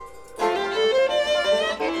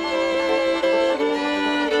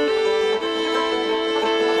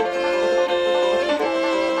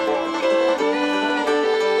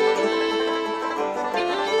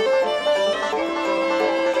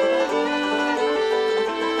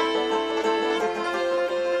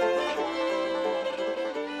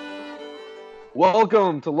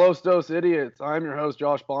Welcome to Los Dos Idiots. I'm your host,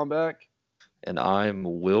 Josh Bombeck. And I'm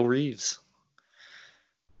Will Reeves.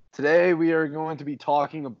 Today we are going to be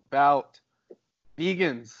talking about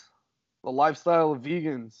vegans, the lifestyle of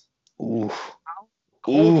vegans. Ooh.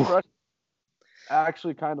 Cold press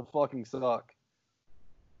actually kind of fucking suck.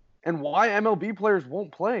 And why MLB players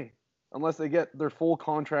won't play unless they get their full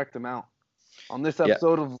contract amount. On this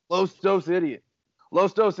episode of Los Dos Idiots.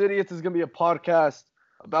 Los Dos Idiots is going to be a podcast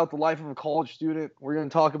about the life of a college student. We're going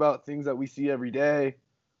to talk about things that we see every day,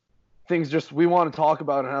 things just we want to talk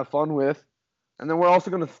about and have fun with. And then we're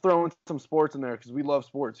also going to throw in some sports in there because we love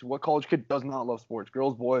sports. What college kid does not love sports?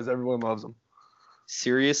 Girls, boys, everyone loves them.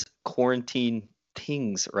 Serious quarantine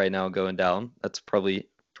things right now going down. That's probably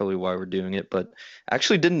why we're doing it. But I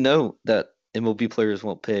actually didn't know that MLB players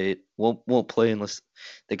won't play unless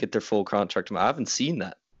they get their full contract. I haven't seen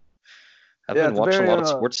that. I've been watching a lot of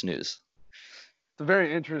sports news. It's a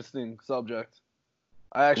very interesting subject.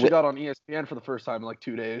 I actually got on ESPN for the first time in like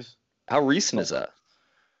 2 days. How recent is that?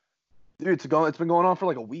 Dude, it's been going on for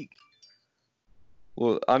like a week.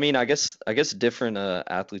 Well, I mean, I guess different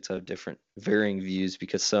athletes have different varying views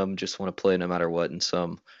because some just want to play no matter what, and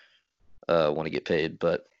some want to get paid.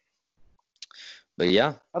 But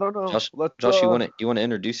yeah, I don't know. Josh, you want to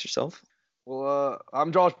introduce yourself? Well,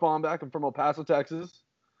 I'm Josh Bombeck. I'm from El Paso, Texas.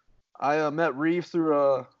 I met Reeves through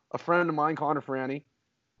a friend of mine, Connor Franny.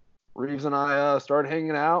 Reeves and I started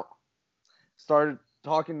hanging out, started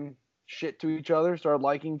talking shit to each other, started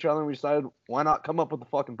liking each other, and we decided, why not come up with a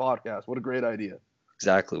fucking podcast? What a great idea.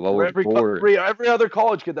 Exactly. Well, we're bored. Every other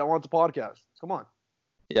college kid that wants a podcast. Come on.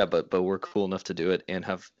 Yeah, but we're cool enough to do it and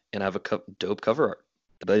have a dope cover art.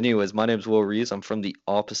 But anyways, my name's Will Reeves. I'm from the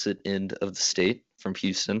opposite end of the state, from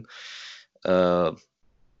Houston. And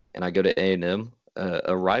I go to A&M,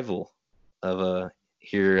 a rival of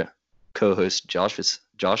here co-host Josh's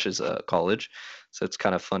college. So it's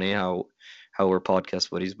kind of funny how we're podcast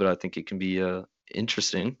buddies, but I think it can be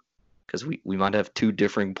interesting because we might have two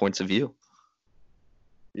differing points of view.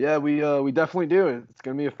 Yeah, we definitely do. It's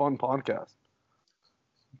gonna be a fun podcast.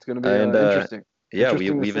 It's gonna be interesting. Yeah, we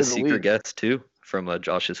have a secret guest too from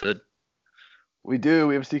Josh's hood. We do.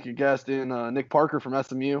 We have a secret guest in Nick Parker from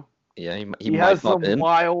SMU. Yeah, he might has some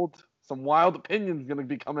wild opinions gonna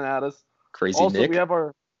be coming at us. Crazy also, Nick.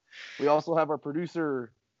 We also have our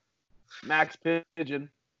producer Max Pigeon.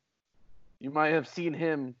 You might have seen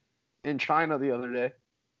him in China the other day.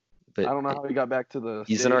 But I don't know how he got back to the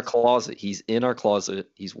He's States. in our closet. He's in our closet.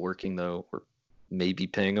 He's working, though. We're maybe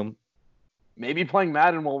paying him. Maybe playing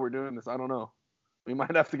Madden while we're doing this. I don't know. We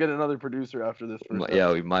might have to get another producer after this.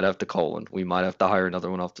 Yeah, we might have to call one. We might have to hire another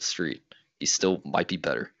one off the street. He still might be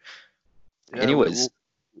better. Yeah, anyways.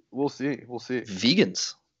 We'll see.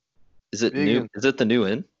 Vegans. Is it new? Is it the new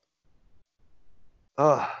in?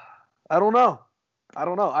 I don't know. I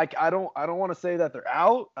don't want to say that they're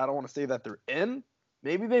out. I don't want to say that they're in.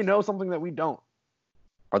 Maybe they know something that we don't.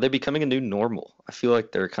 Are they becoming a new normal? I feel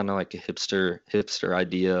like they're kind of like a hipster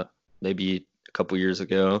idea maybe a couple years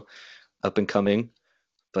ago, up and coming.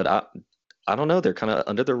 But I don't know. They're kind of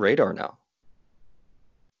under the radar now.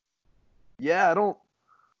 Yeah,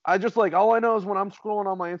 I just like, all I know is when I'm scrolling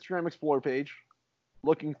on my Instagram Explore page,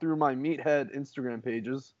 looking through my meathead Instagram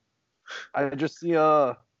pages, I just see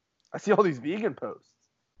I see all these vegan posts,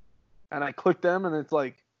 and I click them, and it's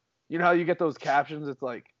like, you know how you get those captions? It's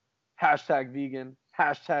like #vegan,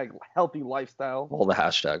 #healthy lifestyle. All the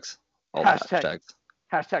hashtags. Hashtag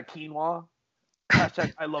quinoa.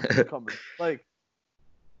 I love cucumbers. Like,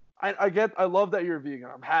 I love that you're a vegan.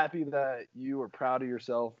 I'm happy that you are proud of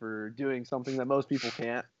yourself for doing something that most people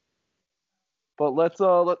can't. But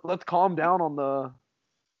let's calm down on the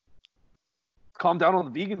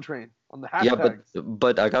vegan train, on the hashtags. Yeah,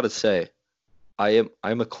 but I gotta say,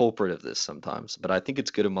 I'm a culprit of this sometimes, but I think it's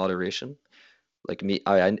good in moderation. Like me,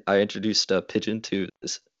 I introduced Pigeon to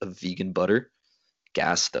a vegan butter.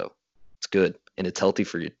 Gas though, it's good and it's healthy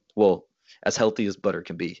for you. Well, as healthy as butter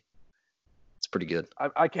can be. It's pretty good.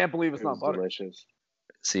 I can't believe it's not butter. Delicious.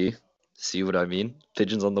 See what I mean?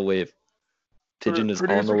 Pigeon's on the wave. Pigeon is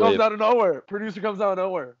on the wave. Producer comes out of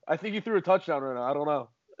nowhere. I think he threw a touchdown right now. I don't know.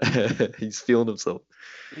 He's feeling himself.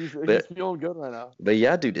 He's feeling good right now. But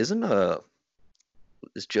yeah, dude, is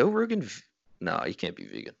Joe Rogan? No, he can't be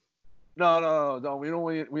vegan. No. We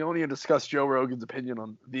don't need to discuss Joe Rogan's opinion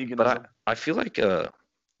on veganism. But I feel like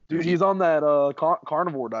dude, he's on that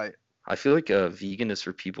carnivore diet. I feel like vegan is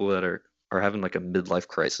for people that are having like a midlife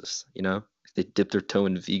crisis. You know, if they dip their toe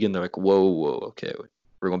in vegan, they're like, whoa, okay,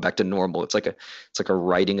 we're going back to normal. It's like a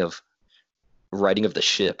writing of the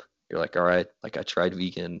ship. You're like, all right, like I tried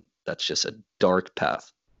vegan. That's just a dark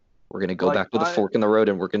path. We're gonna go back to the fork in the road,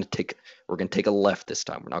 and we're gonna take a left this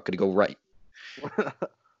time. We're not gonna go right.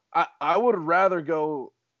 I would rather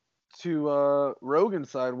go to Rogan's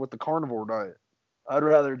side with the carnivore diet. I'd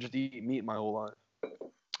rather just eat meat my whole life.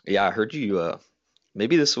 Yeah, I heard you.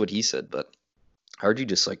 Maybe this is what he said, but I heard you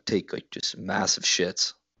just like take like just massive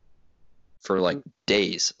shits for like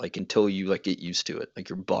days, like until you like get used to it. Like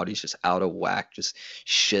your body's just out of whack, just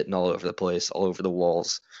shitting all over the place, all over the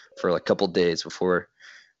walls for like a couple days before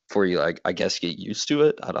you like I guess get used to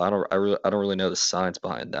it. I don't really know the science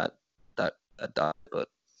behind that diet, but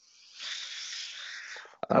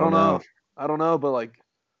I don't know. I don't know, but like,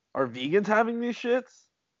 are vegans having these shits?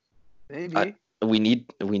 Maybe. We need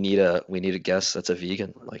a guest that's a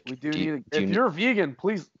vegan. Like we do if you're a vegan,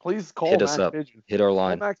 please call hit Max us up. Pigeon. Hit our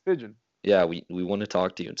line. Call Max Pigeon. Yeah, we want to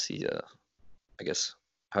talk to you and see I guess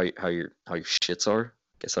how your shits are.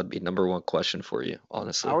 I guess that'd be number one question for you,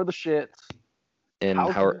 honestly. How are the shits? And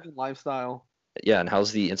how's how the lifestyle? Yeah, and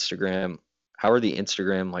how's the Instagram? How are the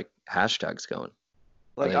Instagram like hashtags going?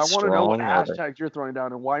 Like I want to know what hashtags you're throwing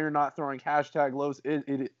down and why you're not throwing hashtag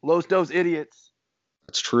Los Dos Idiots.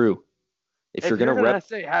 That's true. If you're gonna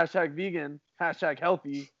say hashtag vegan, hashtag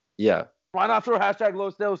healthy. Yeah. Why not throw hashtag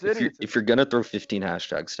Los Dos Idiots? If you're gonna throw 15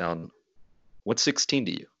 hashtags down, what's 16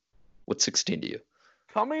 to you? What's 16 to you?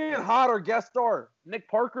 Coming in hot, our guest star, Nick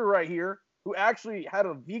Parker right here, who actually had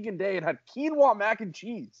a vegan day and had quinoa mac and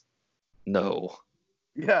cheese. No.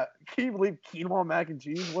 Yeah, can you believe quinoa mac and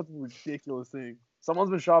cheese? What a ridiculous thing. Someone's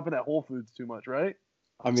been shopping at Whole Foods too much, right?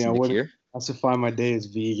 I mean, I wouldn't classify my day as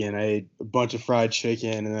vegan. I ate a bunch of fried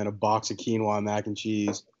chicken and then a box of quinoa mac and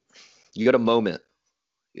cheese. You got a moment.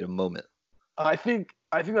 I think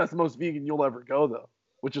that's the most vegan you'll ever go, though,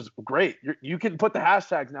 which is great. You can put the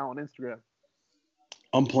hashtags now on Instagram.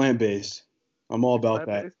 I'm plant-based. I'm all about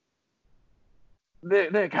that.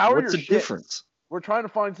 Nick, how are your shits? What's the difference? We're trying to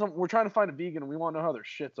find a vegan, and we want to know how their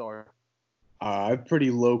shits are. I have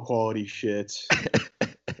pretty low-quality shits.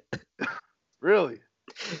 Really?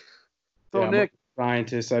 So, yeah, Nick, I'm a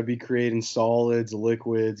scientist. I'd be creating solids,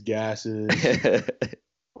 liquids, gases.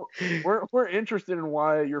 we're interested in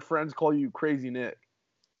why your friends call you Crazy Nick.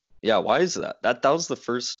 Yeah, why is that? That was the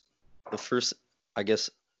first I guess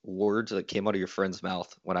words that came out of your friend's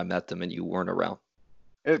mouth when I met them and you weren't around.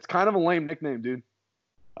 It's kind of a lame nickname, dude.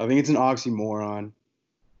 I think it's an oxymoron.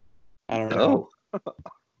 I don't know.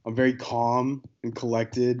 I'm very calm and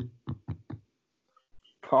collected.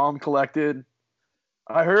 Calm, collected.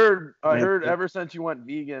 I heard ever since you went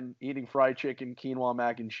vegan, eating fried chicken, quinoa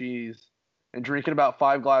mac and cheese, and drinking about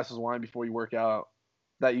 5 glasses of wine before you work out,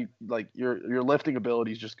 that you like your lifting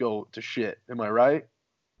abilities just go to shit. Am I right?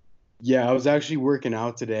 Yeah, I was actually working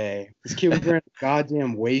out today. This kid was wearing a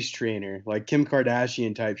goddamn waist trainer, like Kim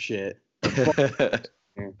Kardashian type shit.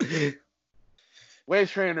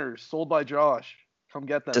 Waist trainers sold by Josh. Come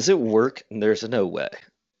get them. Does it work? There's no way.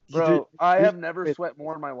 Bro, I have never sweat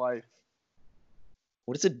more in my life.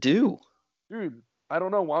 What does it do? Dude, I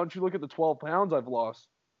don't know. Why don't you look at the 12 pounds I've lost?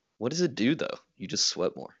 What does it do, though? You just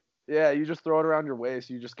sweat more. Yeah, you just throw it around your waist.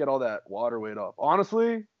 You just get all that water weight off.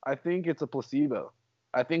 Honestly, I think it's a placebo.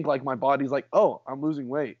 I think, like, my body's like, oh, I'm losing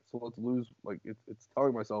weight, so let's lose. Like, it's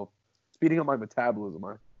telling myself, speeding up my metabolism.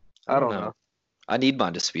 I don't know. I need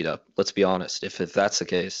mine to speed up. Let's be honest. If that's the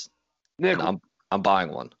case, Nick, I'm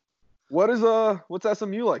buying one. What's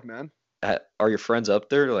SMU like, man? Are your friends up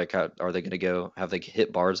there? Like, how are they gonna go? Have they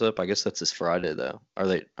hit bars up? I guess that's this Friday, though. Are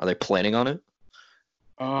they planning on it?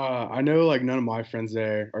 I know, like, none of my friends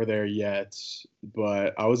are there yet,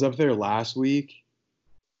 but I was up there last week,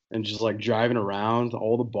 and just like driving around,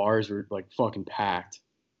 all the bars were like fucking packed,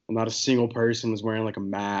 and not a single person was wearing like a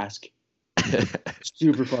mask.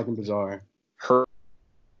 Super fucking bizarre. Herd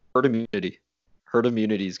immunity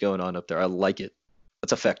is going on up there. I like it.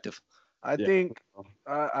 That's effective. I think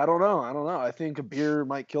I don't know. I think a beer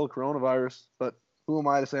might kill coronavirus, but who am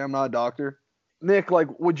I to say I'm not a doctor? Nick, like,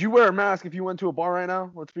 would you wear a mask if you went to a bar right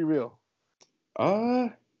now? Let's be real.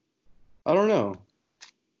 I don't know.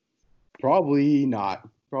 Probably not.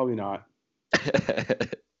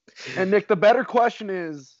 And Nick, the better question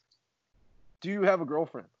is, do you have a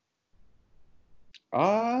girlfriend?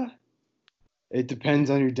 It depends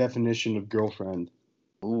on your definition of girlfriend.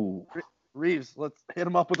 Ooh. Reeves, let's hit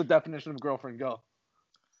him up with the definition of girlfriend. Go.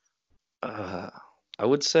 I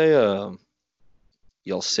would say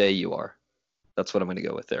you'll say you are. That's what I'm going to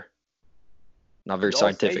go with there. Not very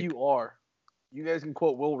scientific. Say you are. You guys can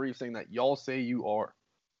quote Will Reeves saying that y'all say you are.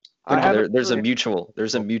 There's a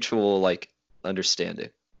mutual like understanding.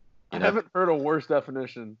 I haven't heard a worse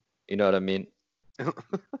definition. You know what I mean?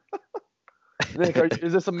 Nick,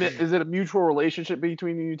 is it a mutual relationship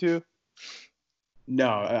between you two? No,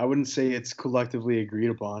 I wouldn't say it's collectively agreed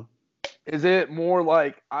upon. Is it more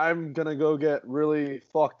like I'm gonna go get really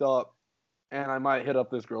fucked up and I might hit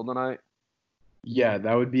up this girl tonight? Yeah,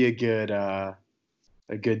 that would be a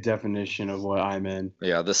good definition of what I'm in.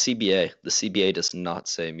 Yeah, the CBA does not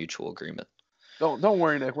say mutual agreement. Don't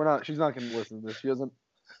worry, Nick. She's not gonna listen to this. She doesn't.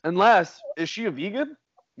 Unless, is she a vegan?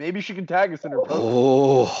 Maybe she can tag us in her post.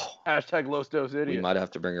 Oh, Hashtag Los Dos Idiot. we might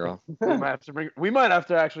have to bring her on. We might have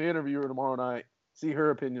to actually interview her tomorrow night. See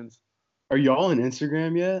her opinions. Are y'all on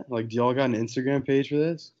Instagram yet? Like, do y'all got an Instagram page for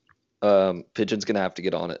this? Pigeon's gonna have to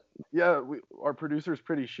get on it. Yeah, our producer's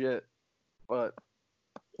pretty shit, but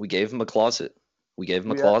we gave him a closet. We gave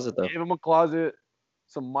him a closet though. Gave him a closet,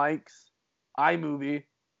 some mics, iMovie,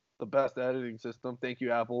 the best editing system. Thank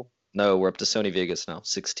you, Apple. No, we're up to Sony Vegas now,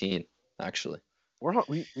 16 actually. We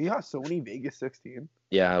got Sony Vegas 16.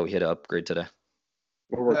 Yeah, we hit an upgrade today.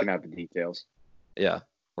 We're working out the details. Yeah,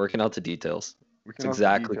 working out the details. It's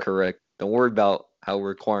exactly correct. Don't worry about how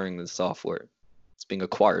we're acquiring the software. It's being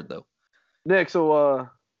acquired though. Nick, so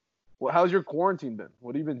how's your quarantine been?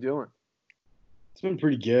 What have you been doing? It's been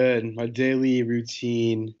pretty good. My daily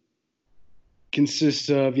routine consists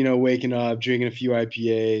of, waking up, drinking a few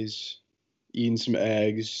IPAs, eating some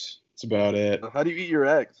eggs. That's about it. How do you eat your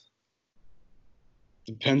eggs?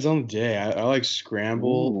 Depends on the day. I like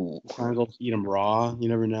scramble. Sometimes I'll eat them raw. You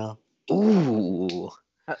never know. Ooh.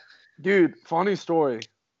 Dude, funny story.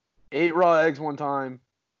 8 raw eggs one time.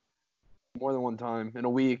 More than one time in a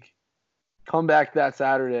week. Come back that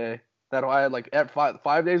Saturday. That I had at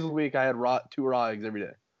 5 days a week. I had 2 raw eggs every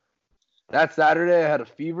day. That Saturday I had a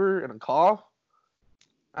fever and a cough.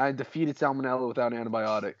 I defeated salmonella without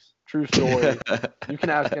antibiotics. True story. You can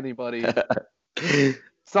ask anybody.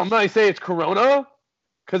 Somebody say it's corona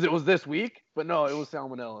because it was this week, but no, it was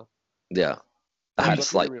salmonella. Yeah, I had a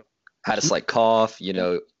slight cough.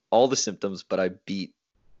 All the symptoms, but I beat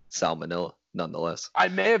salmonella nonetheless. I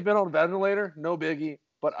may have been on a ventilator, no biggie,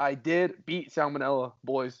 but I did beat salmonella,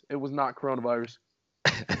 boys. It was not coronavirus.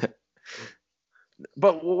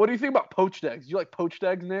 But what do you think about poached eggs? You like poached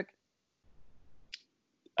eggs, Nick?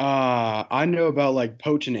 I know about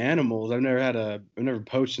poaching animals. I've never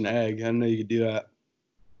poached an egg. I didn't know you could do that.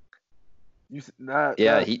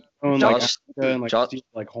 Josh,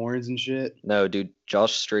 steal, horns and shit. No, dude,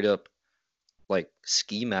 Josh straight up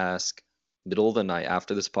ski mask, middle of the night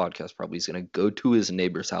after this podcast. Probably he's gonna go to his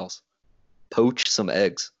neighbor's house, poach some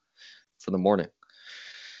eggs for the morning.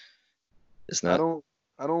 It's not.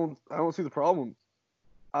 I don't see the problem.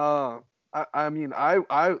 I mean,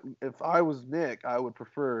 if I was Nick, I would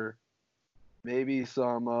prefer maybe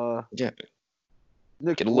some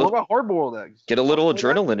Nick, what about hard-boiled eggs? Get a little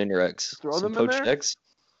adrenaline in your eggs. Throw some them in poached there? eggs.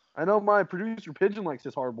 I know my producer Pigeon likes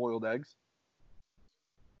his hard-boiled eggs.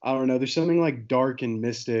 I don't know. There's something dark and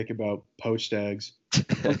mystic about poached eggs.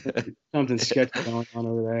 Something sketchy going on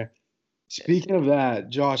over there. Speaking of that,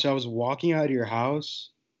 Josh, I was walking out of your house.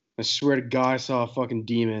 I swear to God, I saw a fucking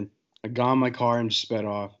demon. I got in my car and just sped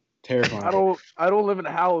off. Terrifying. I don't live in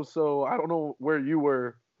a house, so I don't know where you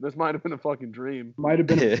were. This might have been a fucking dream. Might have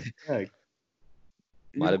been a egg.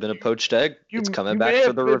 Might have been a poached egg. It's coming back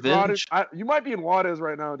for the revenge. You might be in Juarez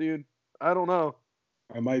right now, dude. I don't know.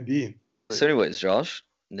 I might be. So, anyways, Josh,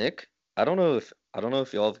 Nick, I don't know if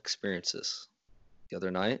y'all have experienced this. The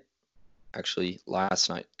other night, actually last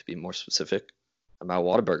night to be more specific, I'm at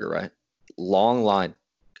Whataburger, right? Long line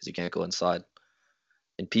because you can't go inside,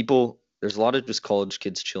 and there's a lot of just college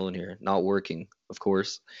kids chilling here, not working, of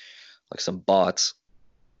course, like some bots.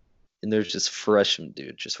 And there's just freshmen,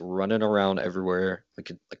 dude, just running around everywhere,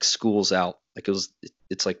 like school's out.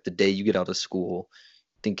 It's like the day you get out of school.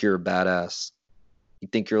 You think you're a badass. You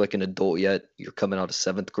think you're an adult yet. You're coming out of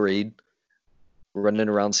 7th grade, running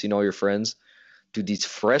around seeing all your friends. Dude, these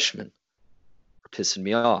freshmen are pissing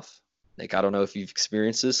me off. I don't know if you've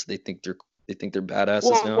experienced this. They think they're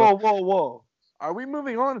badasses now. Whoa. Are we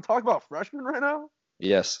moving on to talk about freshmen right now?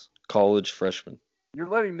 Yes, college freshmen. You're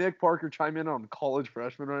letting Nick Parker chime in on college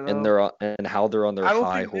freshmen right now. And how they're on their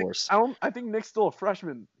high horse. I think Nick's still a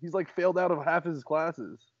freshman. He's failed out of half his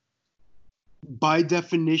classes. By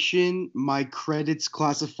definition, my credits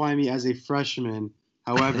classify me as a freshman.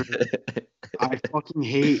 However, I fucking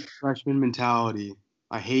hate freshman mentality.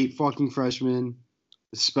 I hate fucking freshmen,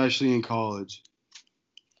 especially in college.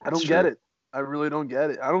 I don't get it. I really don't get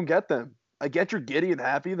it. I don't get them. I get you're giddy and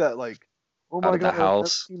happy that oh my God, I've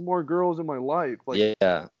seen more girls in my life.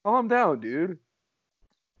 Yeah. Calm down, dude.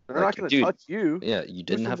 They're not gonna touch you. Yeah, you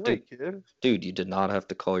didn't have to, kid. Dude. You did not have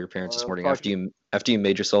to call your parents this morning after you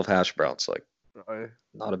made yourself hash browns. Right.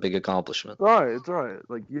 Not a big accomplishment. It's all right.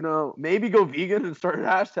 Like, maybe go vegan and start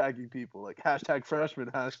hashtagging people. Like, hashtag freshman,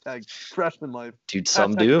 hashtag freshman life. Dude,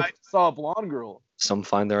 some Hashtag do. I just saw a blonde girl. Some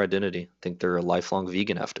find their identity. Think they're a lifelong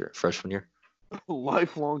vegan after freshman year.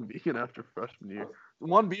 Lifelong vegan after freshman year.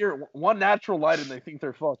 One beer, one natural light, and they think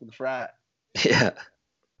they're fucking frat. Yeah.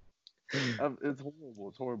 It's horrible.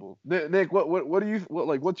 It's horrible. Nick,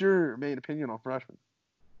 what's your main opinion on freshmen?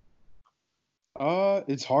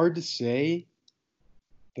 It's hard to say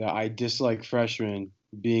that I dislike freshmen,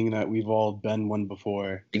 being that we've all been one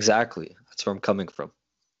before. Exactly. That's where I'm coming from.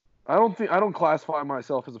 I don't classify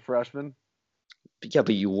myself as a freshman. But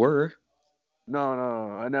you were. No,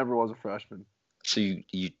 I never was a freshman. So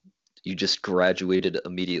you just graduated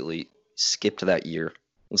immediately, skipped that year.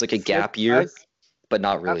 It was like a gap year, but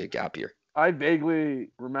not really a gap year. I vaguely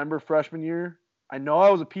remember freshman year. I know I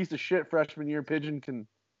was a piece of shit freshman year. Pigeon can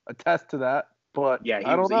attest to that. But Yeah,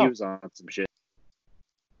 I don't know. He was on some shit.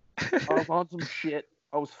 I was on some shit.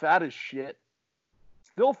 I was fat as shit.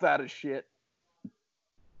 Still fat as shit.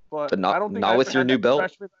 But not, I don't think not with your new belt.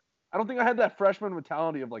 I don't think I had that freshman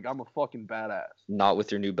mentality of like I'm a fucking badass. Not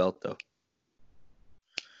with your new belt though.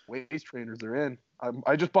 Waist trainers are in.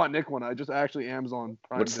 I just bought Nick one. I just actually Amazon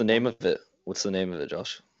Prime. What's the name of it? What's the name of it,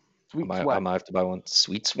 Josh? Sweet Sweat. Sweat. I might have to buy one.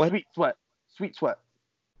 Sweet Sweat? Sweet Sweat.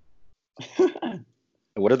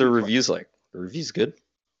 What are the reviews like? The reviews good?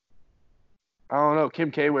 I don't know.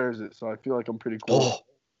 Kim K wears it, so I feel like I'm pretty cool. Oh,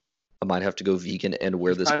 I might have to go vegan and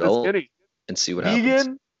wear this Kinda belt skinny. and see what Vegan,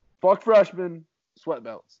 happens. fuck freshman, sweat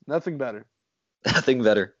belts. Nothing better. Nothing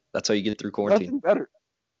better. That's how you get through quarantine. Nothing better.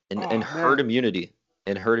 And herd immunity.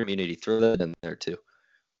 And herd immunity. Throw that in there too.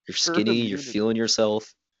 You're skinny. You're feeling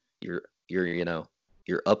yourself. You're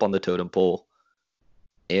up on the totem pole,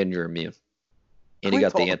 and you're immune. And you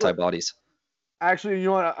got the antibodies. Actually, you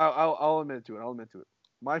know what? I'll admit to it.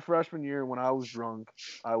 My freshman year, when I was drunk,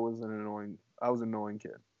 I was an annoying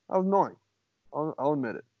kid. I was annoying. I'll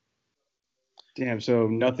admit it. Damn. So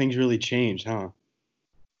nothing's really changed, huh?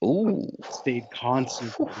 Ooh. Stayed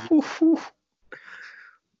constant.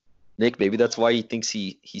 Nick, maybe that's why he thinks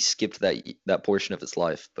he skipped that portion of his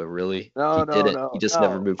life, but really he didn't. No, he just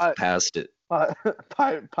never moved past it.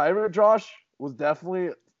 Pirate Josh was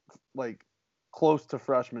definitely like close to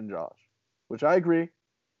freshman Josh, which I agree.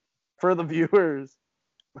 For the viewers,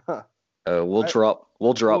 we'll drop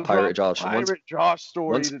Pirate Josh. Josh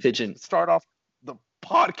story. Once Pigeon start off the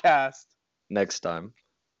podcast. Next time,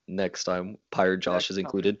 Pirate Josh is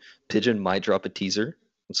included. Pigeon might drop a teaser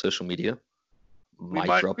on social media.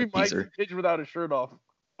 Might see Pigeon without his shirt off.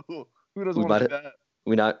 Who doesn't want to do that?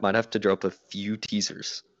 We might have to drop a few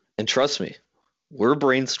teasers. And trust me, we're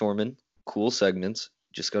brainstorming cool segments.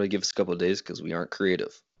 Just got to give us a couple of days because we aren't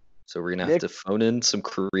creative. So we're gonna have to phone in some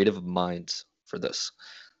creative minds for this.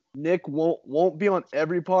 Nick won't be on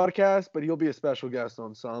every podcast, but he'll be a special guest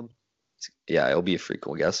on some. Yeah, he'll be a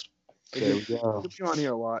frequent guest. There we go. He'll be on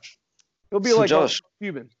here a lot. He'll be like Josh,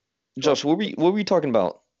 Cuban. Josh, what were we talking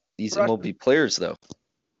about? These MLB players, though.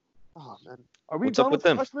 Oh man, are we What's done up with with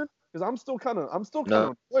them? freshmen? Because I'm still kind of annoyed.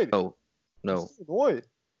 No. I'm still annoyed.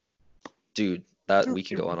 Dude, we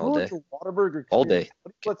can go on all day. All day. How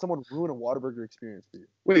do you let someone ruin a Whataburger experience for you?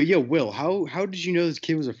 Wait, yo, Will, how did you know this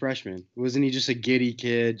kid was a freshman? Wasn't he just a giddy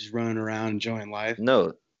kid just running around enjoying life?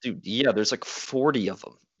 No, dude, yeah, there's like 40 of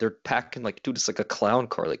them. They're packing it's like a clown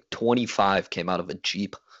car. Like 25 came out of a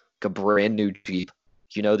Jeep, like a brand new Jeep.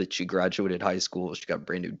 You know that she graduated high school. She got a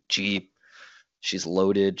brand new Jeep. She's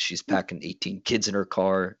loaded. She's packing 18 kids in her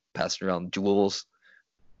car, passing around jewels.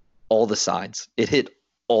 All the signs. It hit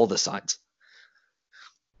all the signs.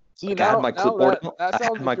 See, I had my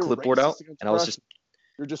clipboard out, and I was just.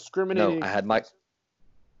 You're discriminating.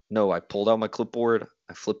 I pulled out my clipboard.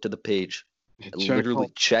 I flipped to the page. I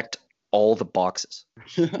literally checked all the boxes,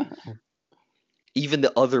 even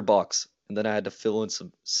the other box, and then I had to fill in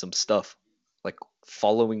some stuff, like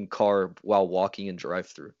following car while walking in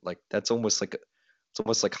drive-through. Like it's almost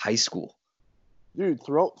like high school. Dude,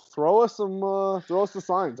 throw us the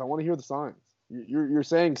signs. I want to hear the signs. You're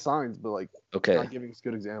saying signs, but like not giving us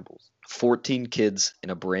good examples. 14 kids in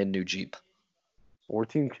a brand new Jeep.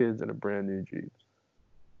 14 kids in a brand new Jeep.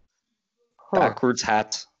 Huh. Backwards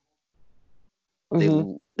hats.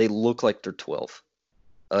 They look like they're 12.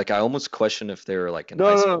 Like I almost question if they're like in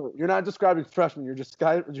high school. No. You're not describing freshmen. You're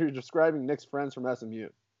describing Nick's friends from SMU.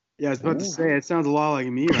 Yeah, I was about to say it sounds a lot like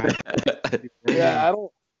me, right? Yeah,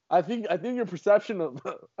 I think your perception of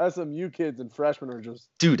SMU kids and freshmen are just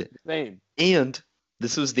the same. And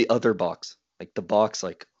this was the other box. Like the box,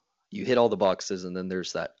 like you hit all the boxes and then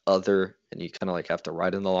there's that other, and you kind of like have to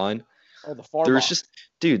ride in the line. Oh, the far there's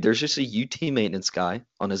box. just a UT maintenance guy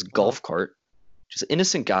on his golf cart Just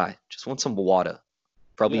innocent guy. Just wants some water.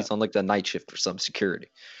 Probably Yeah. he's on like the night shift for some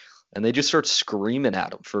security. And they just start screaming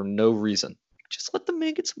at him for no reason. Just let the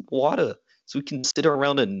man get some water so we can sit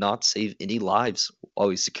around and not save any lives while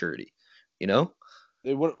he's security. You know?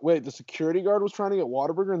 They would wait. The security guard was trying to get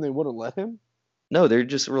Whataburger and they wouldn't let him. No, they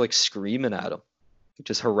just were like screaming at him.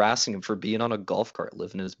 Just harassing him for being on a golf cart,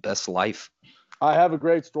 living his best life. I have a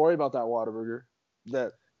great story about that Whataburger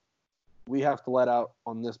that we have to let out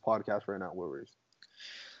on this podcast right now, Will Reese.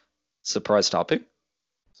 Surprise topic?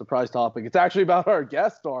 Surprise topic. It's actually about our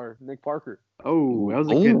guest star, Nick Parker. Oh, that was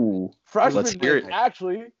a good. Ooh, Freshman let's hear Nick, it.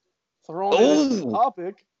 actually, throwing in a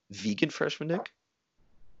topic. Vegan freshman Nick?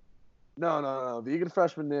 No. Vegan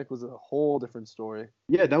freshman Nick was a whole different story.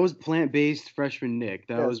 Yeah, that was plant-based freshman Nick.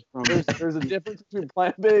 That was from. There's a difference between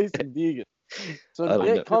plant-based and vegan. So I don't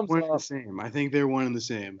Nick know. comes one and the up. same. I think they're one and the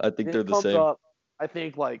same. I think Nick they're the comes same. up, I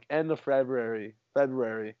think like end of February.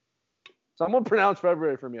 Someone pronounce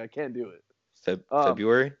February for me. I can't do it.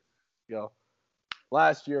 February? Go.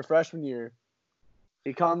 Last year, freshman year,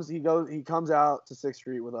 he comes out to 6th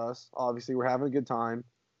Street with us. Obviously, we're having a good time.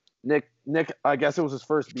 Nick, I guess it was his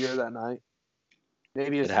first beer that night.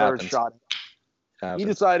 Maybe his It third happens. shot. He Happens.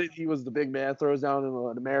 decided he was the big man, throws down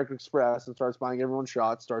an American Express and starts buying everyone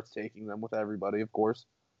shots, starts taking them with everybody, of course.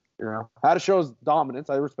 You know, had to show his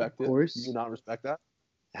dominance. I respect it. Of course. You do not respect that?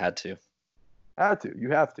 Had to. Had to.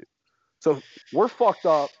 You have to. So we're fucked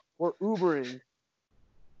up. We're Ubering.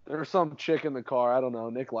 There's some chick in the car. I don't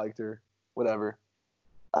know. Nick liked her. Whatever.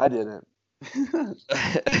 I didn't.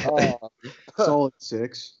 Solid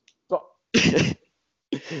 6. So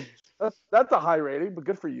that's a high rating, but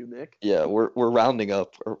good for you, Nick. Yeah, we're rounding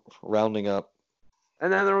up. Rounding up.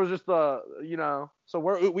 And then there was just so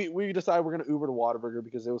we decided we're gonna Uber to Whataburger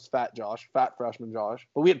because it was fat freshman Josh.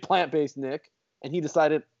 But we had plant-based Nick, and he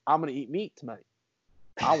decided I'm gonna eat meat tonight.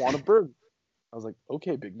 I want a burger. I was like,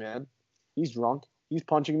 okay, big man. He's drunk. He's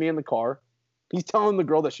punching me in the car. He's telling the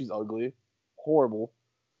girl that she's ugly. Horrible.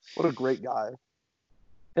 What a great guy.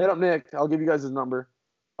 Hit up Nick. I'll give you guys his number.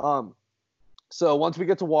 So once we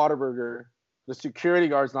get to Whataburger, the security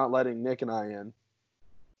guard's not letting Nick and I in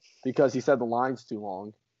because he said the line's too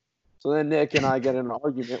long. So then Nick and I get in an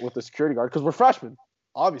argument with the security guard because we're freshmen,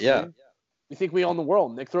 obviously. Yeah. We think we own the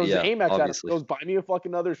world. Nick throws the Amex at us, goes, buy me a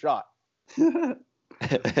fucking other shot. And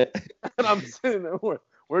I'm sitting there,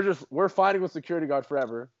 we're fighting with security guard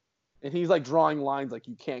forever. And he's like drawing lines like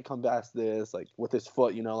you can't come past this, like with his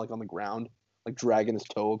foot, like on the ground, like dragging his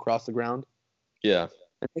toe across the ground. Yeah.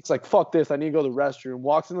 And Nick's like, fuck this, I need to go to the restroom.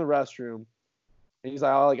 Walks in the restroom. And he's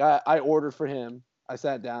like, I ordered for him. I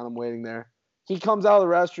sat down, I'm waiting there. He comes out of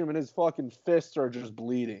the restroom and his fucking fists are just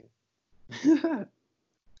bleeding. And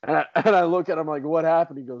I look at him like, what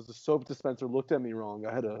happened? He goes, the soap dispenser looked at me wrong.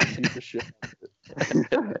 I had a piece of shit.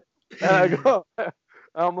 And I go,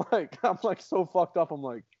 I'm like so fucked up. I'm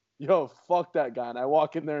like, yo, fuck that guy. And I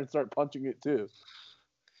walk in there and start punching it too.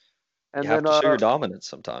 And You then have to show your dominance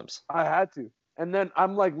sometimes. I had to. And then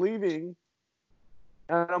I'm like leaving.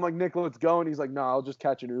 And I'm like, Nick, let's go. And he's like, no, I'll just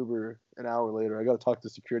catch an Uber an hour later. I got to talk to the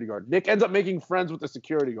security guard. Nick ends up making friends with the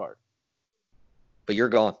security guard. But you're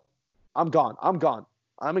gone. I'm gone.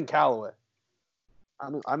 I'm in Callaway.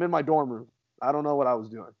 I'm in my dorm room. I don't know what I was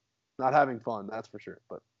doing. Not having fun, that's for sure.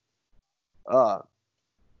 But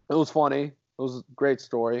it was funny. It was a great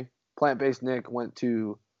story. Plant-based Nick went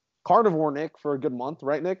to carnivore Nick for a good month,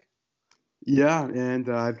 right, Nick? Yeah, and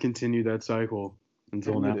I've continued that cycle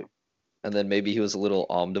until now. And then maybe he was a little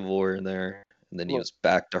omnivore in there, and then he was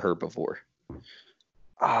back to herbivore.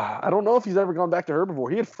 I don't know if he's ever gone back to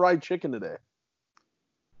herbivore. He had fried chicken today.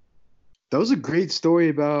 That was a great story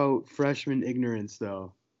about freshman ignorance,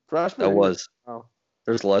 though. Freshman? That was. Oh.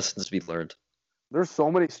 There's lessons to be learned. There's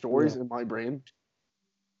so many stories in my brain.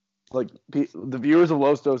 Like, the viewers of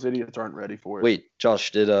Los Dos Idiots aren't ready for it. Wait,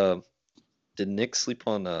 Josh, did Nick sleep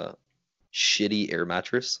on a shitty air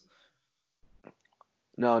mattress?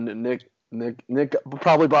 No, Nick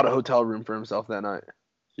probably bought a hotel room for himself that night.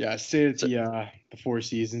 Yeah, I stayed at the Four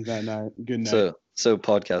Seasons that night. Good night. So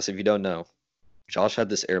podcast, if you don't know, Josh had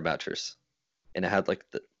this air mattress, and it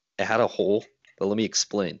had a hole. But let me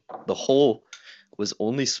explain. The hole was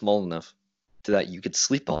only small enough so that you could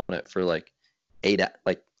sleep on it for like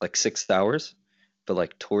 6 hours, but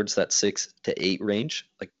like towards that 6 to 8 range,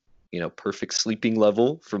 like perfect sleeping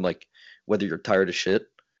level from like whether you're tired of shit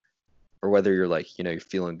or whether you're like you're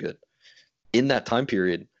feeling good. In that time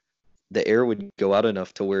period, the air would go out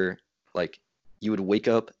enough to where like you would wake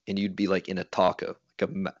up and you'd be like in a taco,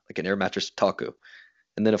 like an air mattress taco.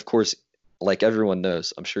 And then of course, like everyone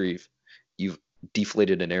knows, I'm sure you've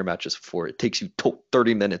deflated an air mattress before. It takes you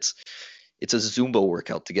 30 minutes. It's a Zumba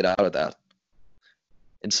workout to get out of that.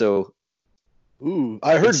 And so, Ooh,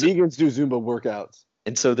 I heard vegans do Zumba workouts.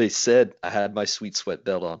 and so they said I had my sweet sweat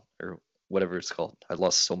belt on, or whatever it's called. I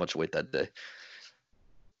lost so much weight that day.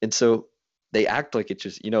 And so they act like it's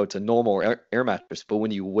just, it's a normal air mattress. But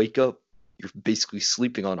when you wake up, you're basically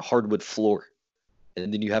sleeping on a hardwood floor.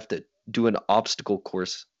 And then you have to do an obstacle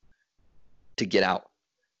course to get out.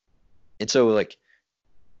 And so, like,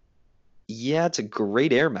 yeah, it's a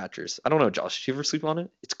great air mattress. I don't know, Josh, did you ever sleep on it?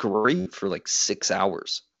 It's great for like 6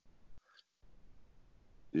 hours.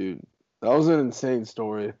 Dude, that was an insane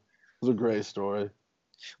story. It was a great story.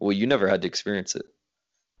 Well, you never had to experience it.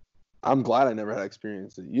 I'm glad I never had to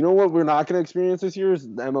experience it. You know what we're not going to experience this year is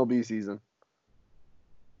the MLB season.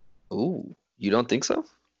 Ooh, you don't think so?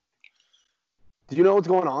 Do you know what's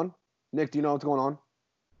going on? Nick, do you know what's going on?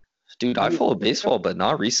 Dude, I follow baseball, but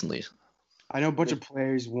not recently. I know a bunch of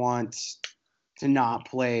players want to not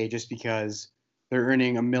play just because they're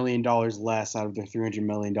earning $1 million less out of their $300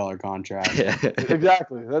 million contract.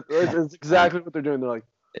 Exactly. That's exactly what they're doing. They're like,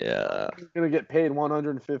 Yeah. you're going to get paid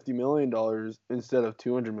 $150 million instead of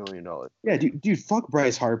 $200 million. Yeah, dude, fuck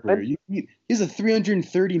Bryce Harper. He's a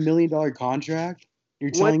 $330 million contract.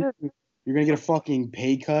 You're telling me you're going to get a fucking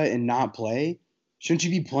pay cut and not play? Shouldn't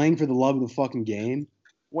you be playing for the love of the fucking game?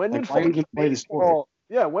 When did why even play the sport?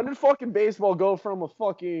 Yeah, when did fucking baseball go from a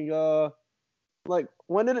fucking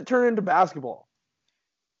when did it turn into basketball?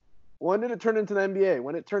 When did it turn into the NBA?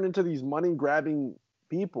 When it turned into these money grabbing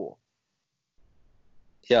people?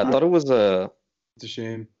 Yeah, I thought it was It's a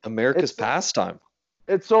shame. America's pastime.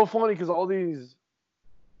 It's so funny because all these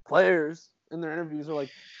players in their interviews are like,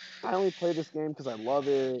 I only play this game because I love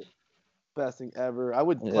it. Best thing ever. I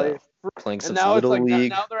would play it playing and since Little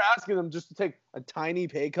League. Now they're asking them just to take a tiny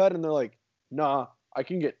pay cut, and they're like, nah, I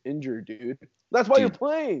can get injured, dude. That's why you're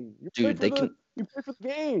playing. You play for the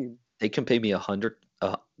game. They can pay me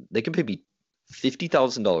they can pay me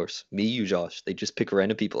 $50,000. Me, you, Josh. They just pick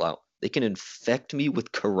random people out. They can infect me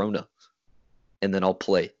with corona, and then I'll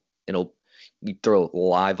play. And you throw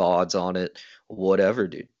live odds on it, whatever,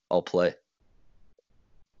 dude. I'll play.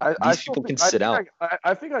 These people can sit out.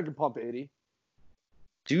 I think I can pump 80.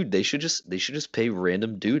 Dude, they should just pay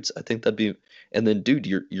random dudes. I think that'd be. And then, dude,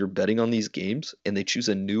 you're betting on these games, and they choose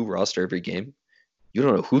a new roster every game. You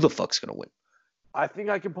don't know who the fuck's gonna win. I think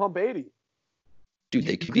I can pump 80. Dude,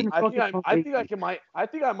 they could be. I think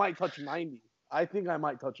I might touch 90. I think I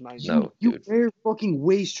might touch 90. No, you dude. wear fucking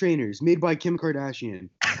waist trainers made by Kim Kardashian.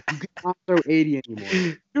 You cannot throw 80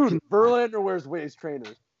 anymore. Dude, Verlander wears waist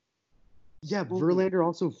trainers. Yeah, Verlander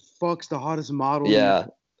also fucks the hottest model. Yeah,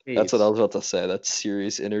 that's what I was about to say. That's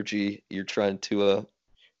serious energy. You're trying to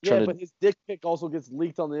but his dick pic also gets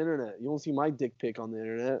leaked on the internet. You won't see my dick pic on the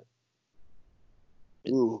internet.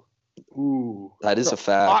 Ooh. That is a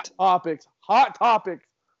fact. Hot topics.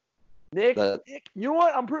 Nick, you know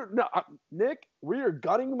what? Nick, we are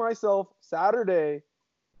gutting myself Saturday.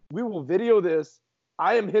 We will video this.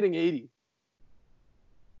 I am hitting 80.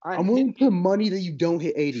 I'm willing to put money that you don't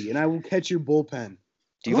hit 80, and I will catch your bullpen.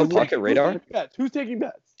 Do you have a pocket radar? Who's taking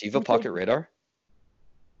bets? Do you have a pocket radar?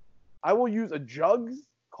 I will use a Jugs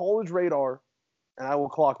college radar, and I will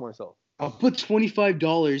clock myself. I'll put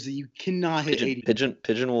 $25 that you cannot hit 80.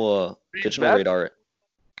 Pigeon will radar it.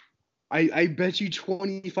 I bet you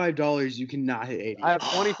 $25 you cannot hit 80. I have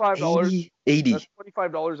 $25. 80. That's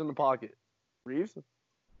 $25 in the pocket. Reeves?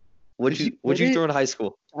 What'd you throw in high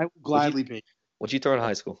school? I will gladly pay. What'd you throw in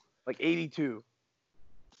high school? Like 82.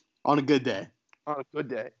 On a good day. On a good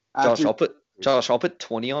day. Josh, I'll put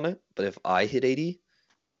 20 on it, but if I hit 80,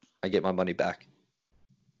 I get my money back.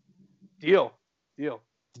 Deal.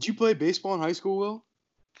 Did you play baseball in high school, Will?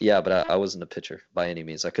 Yeah, but I wasn't a pitcher by any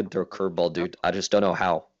means. I couldn't throw a curveball, dude. I just don't know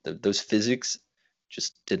how. Those physics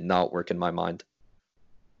just did not work in my mind.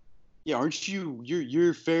 Yeah, aren't you?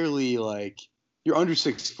 You're fairly you're under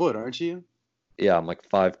 6 foot, aren't you? Yeah, I'm like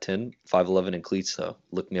 5'10", 5'11" in cleats. So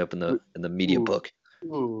look me up in the media book.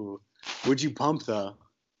 Ooh. Would you pump though?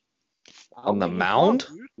 On the mound?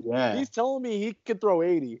 Yeah. He's telling me he could throw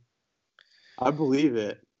 80. I believe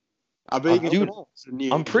it. I bet you can.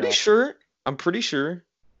 Dude, I'm pretty sure.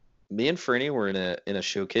 Me and Franny were in a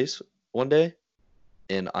showcase one day,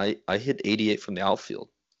 and I hit 88 from the outfield.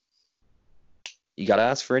 You gotta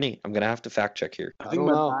ask Franny. I'm gonna have to fact check here. I think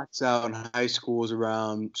my max out in high school was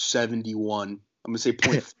around 71. I'm gonna say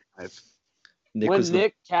 0.5. Nick was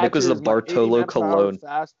the Bartolo Colon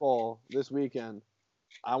fastball this weekend.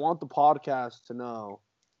 I want the podcast to know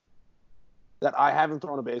that I haven't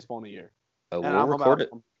thrown a baseball in a year. We'll record it.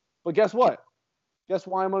 But guess what? Guess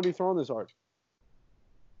why I'm going to be throwing this hard?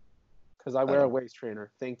 Because I wear a waist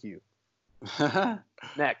trainer. Thank you.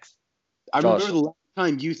 Next. I remember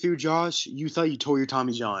time you threw, Josh, you thought you tore your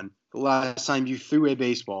Tommy John. The last time you threw a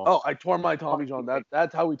baseball. Oh, I tore my Tommy John.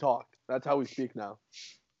 That's how we talk. That's how we speak now.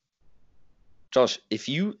 Josh, if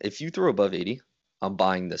you throw above 80, I'm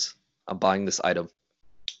buying this. I'm buying this item,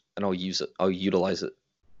 and I'll use it. I'll utilize it.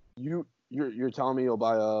 You're telling me you'll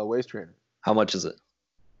buy a waist trainer? How much is it?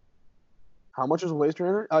 How much is a waist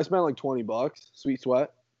trainer? I spent like $20. Sweet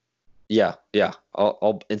sweat. Yeah.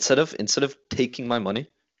 I'll instead of taking my money,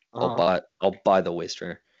 I'll buy the waist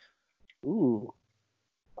trainer. Ooh.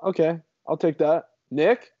 Okay, I'll take that.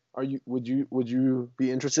 Nick, would you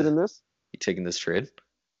be interested in this? You taking this trade?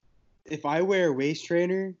 If I wear a waist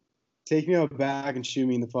trainer, take me out back and shoot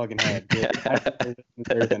me in the fucking head.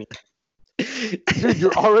 Dude,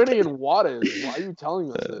 you're already in Juarez. Why are you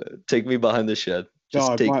telling us this? Take me behind the shed.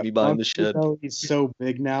 Just take me behind the shed. He's so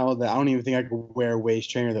big now that I don't even think I could wear a waist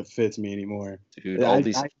trainer that fits me anymore. Dude, I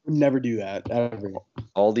would never do that ever.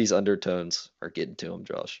 All these undertones are getting to him,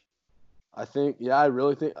 Josh. I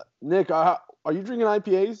really think. Nick, are you drinking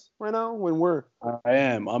IPAs right now? I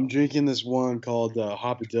am. I'm drinking this one called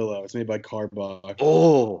Hopadillo. It's made by Carbach.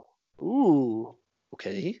 Oh. Ooh.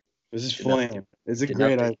 Okay. This is flame. It's a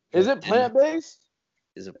great idea. Is it plant-based?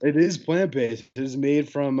 It is plant-based. It is made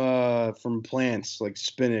from plants like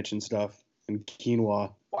spinach and stuff and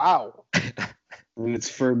quinoa. Wow. And it's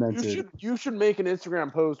fermented. You should make an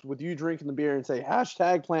Instagram post with you drinking the beer and say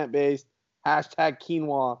hashtag plant-based, hashtag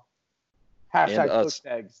quinoa, hashtag cooked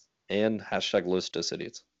eggs. And hashtag Los Dos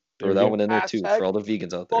Idiots. Throw that one in there too for all the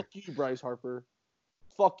vegans out there. Fuck you, Bryce Harper.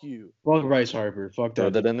 Fuck you. Fuck Bryce Harper. Fuck that. Throw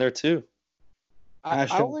that in there too. I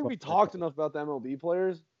don't think we talked enough about the MLB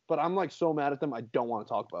players, but I'm like so mad at them. I don't want to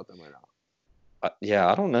talk about them right now.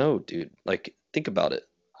 Yeah, I don't know, dude. Like, think about it.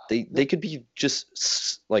 They could be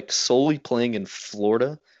just like solely playing in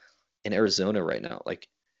Florida and Arizona right now. Like,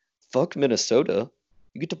 fuck Minnesota.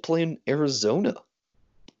 You get to play in Arizona.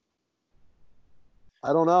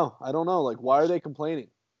 I don't know. Like, why are they complaining?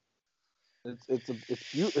 It's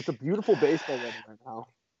a beautiful baseball weather right now.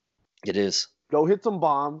 It is. Go hit some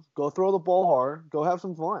bombs. Go throw the ball hard. Go have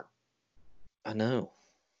some fun. I know.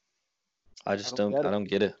 I don't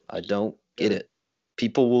get it. I don't get it.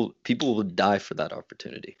 People will die for that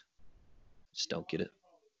opportunity. Just don't get it.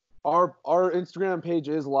 Our Instagram page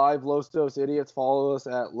is live. Los Dos Idiots. Follow us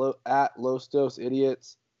at Los Dos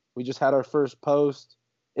Idiots. We just had our first post.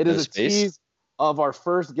 It is a tease of our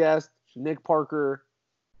first guest, Nick Parker.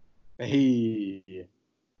 Hey.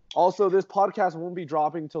 Also, this podcast won't be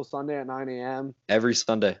dropping until Sunday at 9 a.m. Every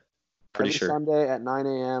Sunday. Pretty sure. Sunday at 9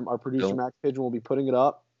 a.m. Our producer, Max Pigeon, will be putting it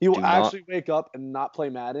up. He will actually wake up and not play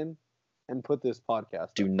Madden and put this podcast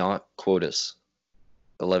up. Do not quote us.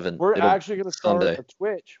 11. We're actually going to start a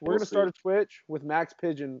Twitch. We're going to start a Twitch with Max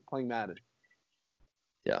Pigeon playing Madden.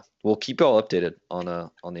 Yeah. We'll keep you all updated on the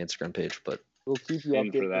Instagram page, but we'll keep you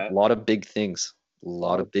updated. For that. A lot of big things.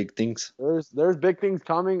 There's big things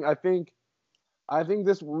coming. I think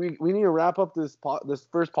this we need to wrap up this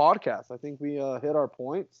first podcast. I think we hit our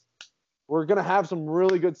points. We're gonna have some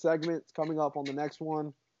really good segments coming up on the next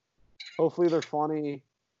one. Hopefully they're funny.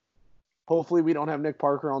 Hopefully we don't have Nick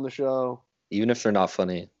Parker on the show. Even if they're not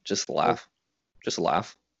funny, just laugh. Just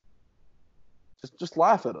laugh. Just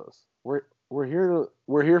laugh at us. We're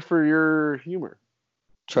here for your humor.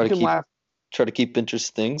 Try to keep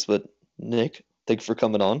interesting things, but Nick, thank you for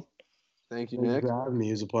coming on. Thank you, Nick. Thanks for having me.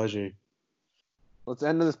 It was a pleasure. Let's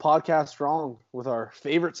end this podcast strong with our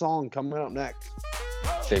favorite song coming up next.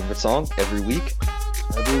 Favorite song every week?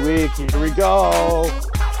 Every week. Here we go.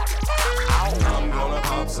 I'm gonna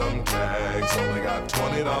pop some tags. Only got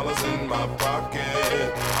 $20 in my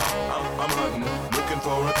pocket. I'm hunting, looking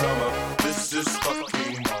for a come up.